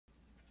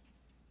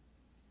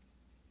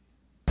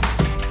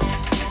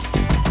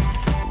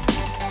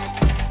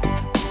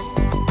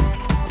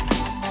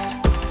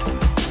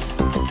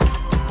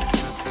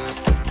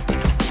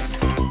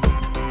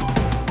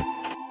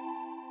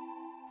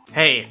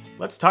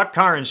Let's talk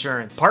car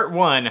insurance. Part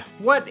 1.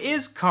 What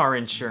is car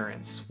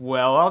insurance?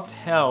 Well, I'll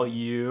tell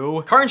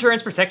you. Car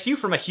insurance protects you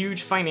from a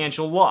huge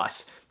financial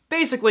loss.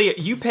 Basically,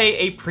 you pay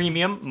a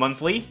premium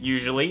monthly,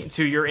 usually,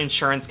 to your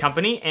insurance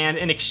company, and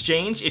in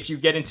exchange, if you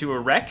get into a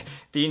wreck,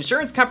 the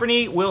insurance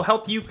company will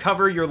help you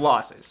cover your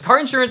losses. Car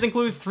insurance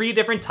includes 3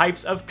 different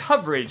types of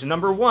coverage.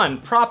 Number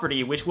 1,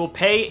 property, which will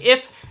pay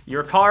if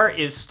your car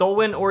is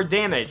stolen or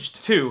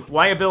damaged. 2,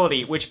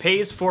 liability, which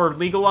pays for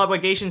legal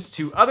obligations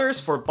to others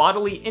for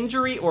bodily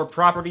injury or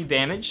property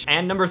damage.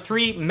 And number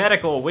 3,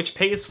 medical, which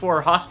pays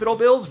for hospital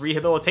bills,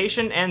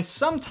 rehabilitation, and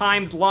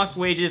sometimes lost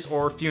wages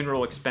or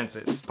funeral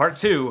expenses. Part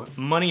 2,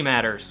 money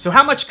matters. So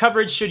how much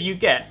coverage should you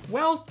get?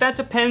 Well, that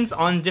depends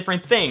on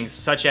different things,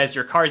 such as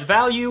your car's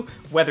value,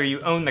 whether you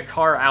own the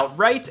car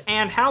outright,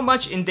 and how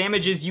much in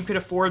damages you could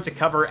afford to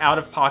cover out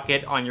of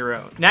pocket on your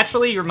own.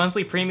 Naturally, your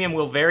monthly premium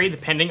will vary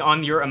depending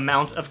on your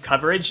amount of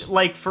coverage.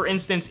 Like, for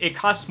instance, it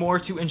costs more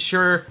to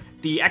insure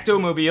the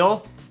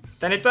Ectomobile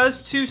than it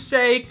does to,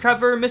 say,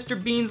 cover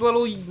Mr. Bean's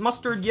little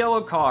mustard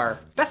yellow car.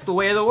 That's the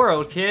way of the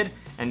world, kid.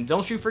 And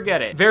don't you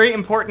forget it. Very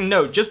important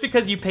note, just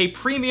because you pay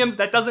premiums,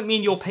 that doesn't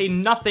mean you'll pay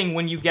nothing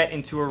when you get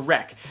into a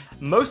wreck.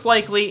 Most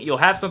likely, you'll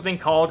have something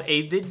called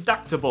a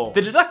deductible.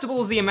 The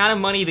deductible is the amount of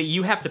money that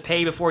you have to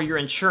pay before your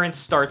insurance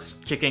starts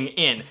kicking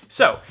in.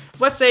 So,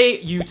 let's say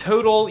you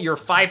total your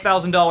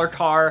 $5,000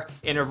 car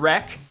in a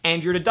wreck,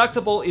 and your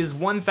deductible is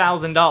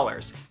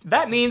 $1,000.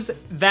 That means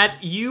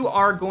that you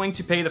are going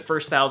to pay the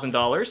first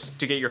 $1,000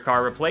 to get your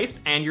car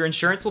replaced, and your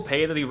insurance will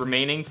pay the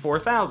remaining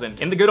 $4,000.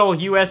 In the good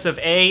old US of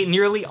A,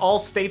 nearly all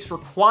states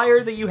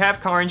require that you have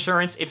car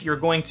insurance if you're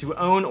going to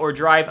own or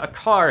drive a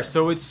car,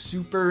 so it's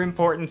super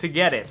important to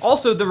get it.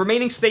 Also, the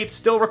remaining states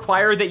still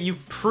require that you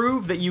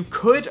prove that you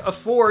could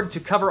afford to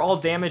cover all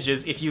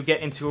damages if you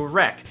get into a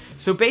wreck.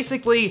 So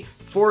basically,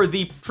 for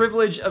the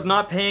privilege of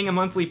not paying a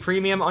monthly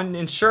premium on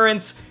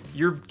insurance,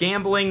 you're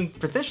gambling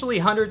potentially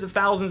hundreds of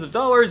thousands of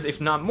dollars, if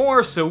not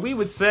more, so we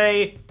would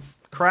say,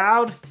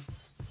 crowd,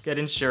 get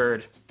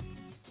insured.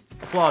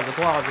 Applause,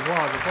 applause,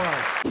 applause,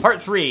 applause.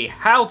 Part 3,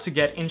 how to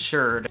get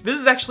insured. This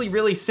is actually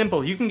really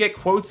simple. You can get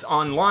quotes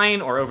online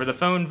or over the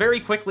phone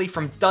very quickly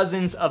from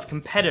dozens of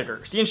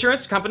competitors. The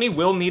insurance company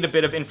will need a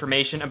bit of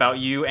information about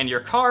you and your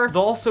car.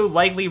 They'll also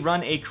likely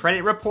run a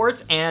credit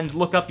report and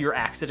look up your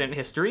accident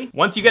history.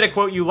 Once you get a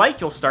quote you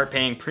like, you'll start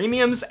paying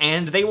premiums,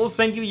 and they will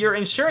send you your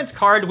insurance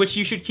card, which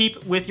you should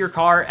keep with your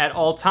car at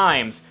all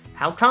times.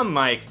 How come,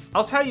 Mike?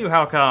 I'll tell you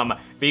how come.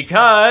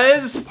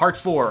 Because Part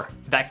 4,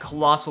 that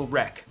colossal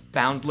wreck.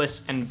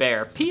 Boundless and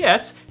bare.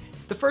 P.S.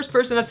 The first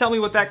person to tell me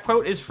what that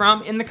quote is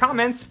from in the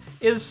comments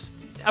is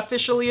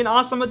officially an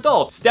awesome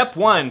adult. Step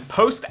 1,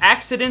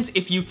 post-accident,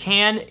 if you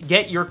can,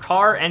 get your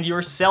car and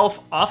yourself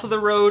off of the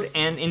road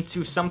and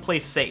into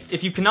someplace safe.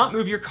 If you cannot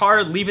move your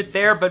car, leave it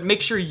there, but make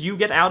sure you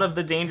get out of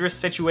the dangerous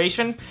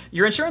situation.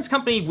 Your insurance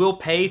company will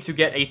pay to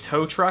get a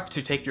tow truck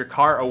to take your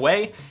car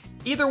away.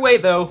 Either way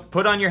though,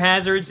 put on your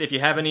hazards. If you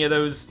have any of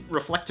those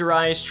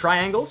reflectorized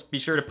triangles, be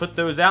sure to put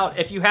those out.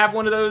 If you have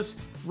one of those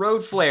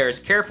road flares,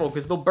 careful,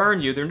 because they'll burn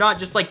you. They're not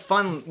just like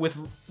fun with,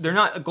 they're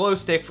not a glow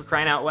stick, for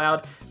crying out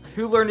loud.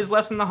 Who learned his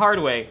lesson the hard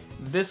way?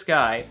 This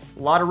guy. A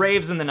lot of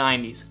raves in the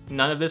 90s.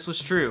 None of this was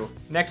true.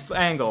 Next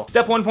angle.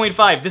 Step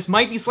 1.5. This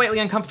might be slightly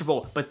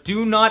uncomfortable, but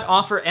do not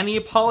offer any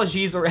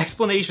apologies or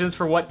explanations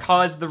for what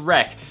caused the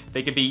wreck.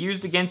 They could be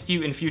used against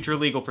you in future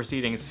legal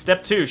proceedings.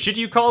 Step 2. Should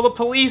you call the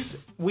police?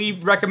 We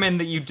recommend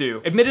that you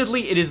do.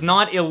 Admittedly, it is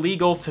not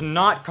illegal to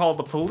not call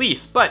the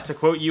police, but to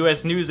quote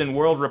US News and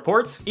World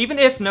Report, even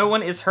if no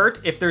one is hurt,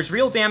 if there's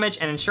real damage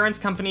and insurance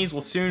companies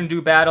will soon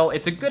do battle,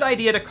 it's a good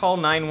idea to call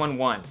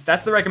 911.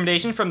 That's the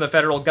recommendation from the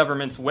federal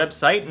government's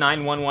website,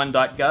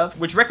 911.gov,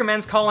 which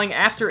recommends calling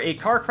after a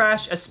car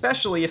crash,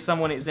 especially if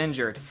someone is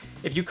injured.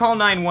 If you call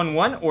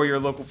 911 or your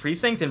local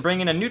precincts and bring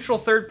in a neutral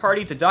third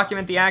party to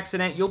document the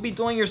accident, you'll be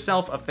doing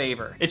yourself a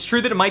favor. It's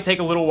true that it might take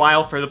a little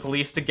while for the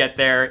police to get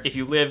there if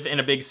you live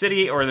in a big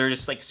city or they're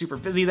just like super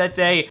busy that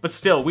day, but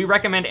still, we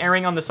recommend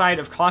erring on the side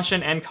of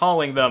caution and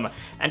calling them.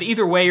 And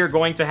either way, you're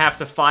going to have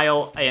to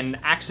file an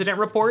accident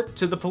report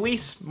to the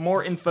police.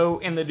 More info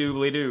in the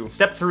doobly-doo.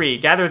 Step 3,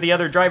 gather the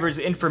other driver's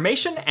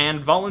information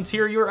and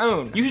volunteer your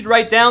own. You should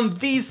write down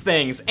these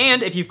things,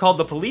 and if you've called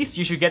the police,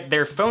 you should get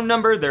their phone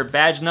number, their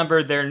badge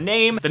number, their name,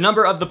 the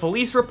number of the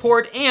police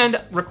report,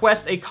 and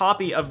request a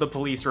copy of the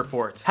police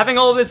report. Having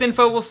all of this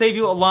info will save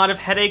you a lot of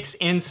headaches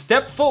in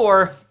Step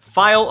 4,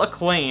 file a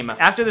claim.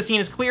 After the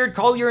scene is cleared,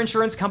 call your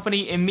insurance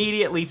company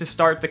immediately to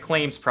start the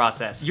claims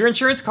process. Your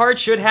insurance card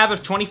should have a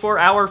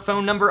 24-hour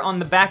phone number on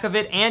the back of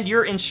it, and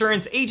your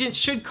insurance agent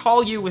should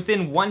call you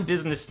within 1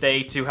 business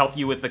day to help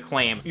you with the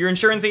claim. Your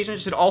insurance agent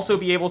should also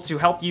be able to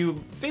help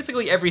you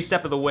basically every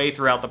step of the way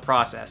throughout the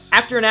process.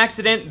 After an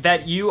accident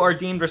that you are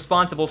deemed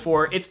responsible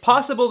for, it's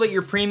possible that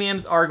your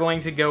premiums are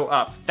going to go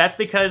up. That's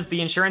because the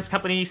insurance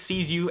company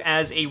sees you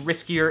as a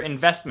riskier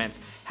investment.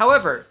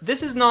 However,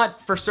 this is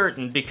not for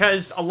certain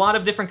because a lot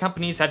of different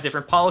companies have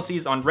different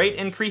policies on rate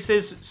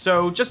increases,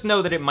 so just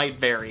know that it might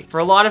vary. For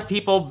a lot of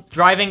people,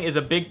 driving is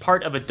a big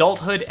part of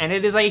adulthood, and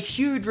it is a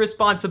huge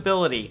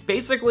responsibility.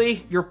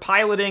 Basically, you're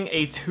piloting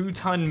a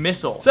 2-ton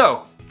missile.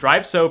 So,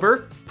 drive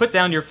sober, put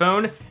down your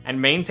phone,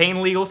 and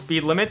maintain legal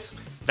speed limits.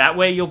 That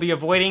way you'll be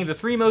avoiding the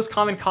 3 most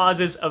common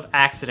causes of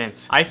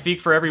accidents. I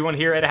speak for everyone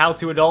here at How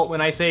to Adult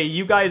when I say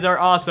you guys are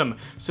awesome,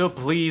 so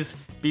please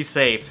be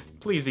safe.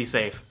 Please be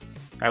safe.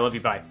 I love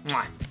you, bye.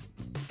 Mwah.